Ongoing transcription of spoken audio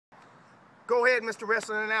Go ahead, Mr.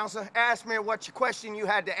 Wrestling Announcer. Ask me what question you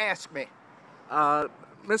had to ask me.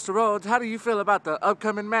 Mr. Rhodes, how do you feel about the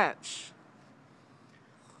upcoming match?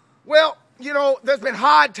 Well, you know, there's been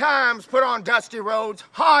hard times put on Dusty Rhodes.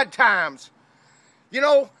 Hard times. You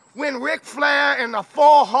know, when Ric Flair and the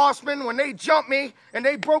Four Horsemen, when they jumped me and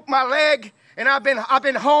they broke my leg, and I've been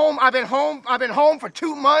home for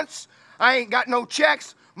 2 months. I ain't got no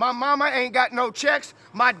checks. My mama ain't got no checks.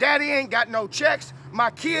 My daddy ain't got no checks. My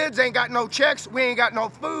kids ain't got no checks. We ain't got no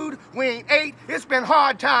food. We ain't ate. It's been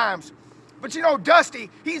hard times. But you know, Dusty,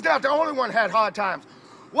 he's not the only one had hard times.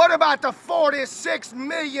 What about the 46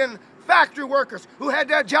 million factory workers who had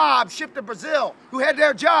their jobs shipped to Brazil, who had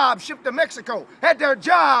their jobs shipped to Mexico, had their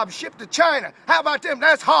jobs shipped to China? How about them?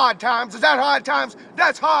 That's hard times. Is that hard times?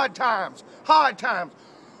 That's hard times. Hard times.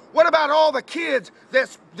 What about all the kids that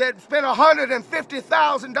spent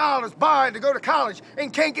 $150,000 buying to go to college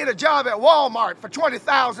and can't get a job at Walmart for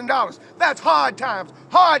 $20,000? That's hard times.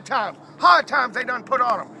 Hard times. Hard times they done put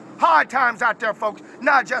on them. Hard times out there, folks,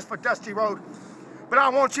 not just for Dusty Rhodes. But I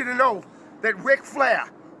want you to know that Ric Flair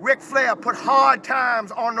put hard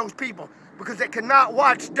times on those people because they could not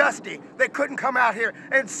watch Dusty. They couldn't come out here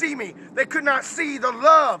and see me. They could not see the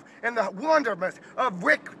love and the wonderment of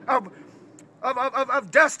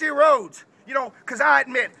Dusty Rhodes. You know, because I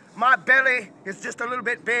admit, my belly is just a little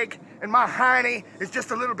bit big and my hiney is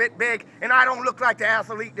just a little bit big and I don't look like the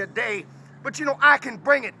athlete today. But you know, I can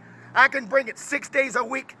bring it. I can bring it 6 days a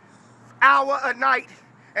week, hour a night.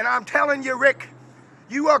 And I'm telling you, Rick,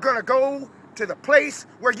 you are gonna go to the place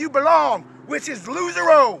where you belong, which is Loser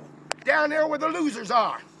Row, down there where the losers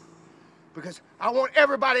are. Because I want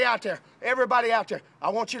everybody out there, I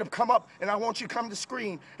want you to come up and I want you to come to the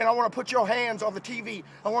screen and I want to put your hands on the TV.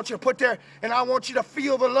 I want you to put there and I want you to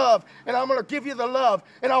feel the love and I'm going to give you the love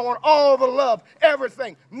and I want all the love,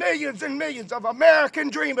 everything. Millions and millions of American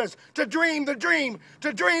dreamers to dream the dream,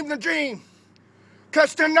 to dream the dream.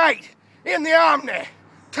 Because tonight, in the Omni,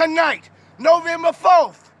 tonight, November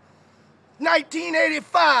 4th,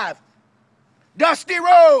 1985, Dusty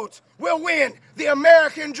Rhodes will win the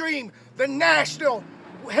American Dream, the National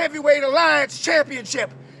Heavyweight Alliance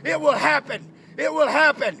Championship. It will happen. It will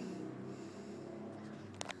happen.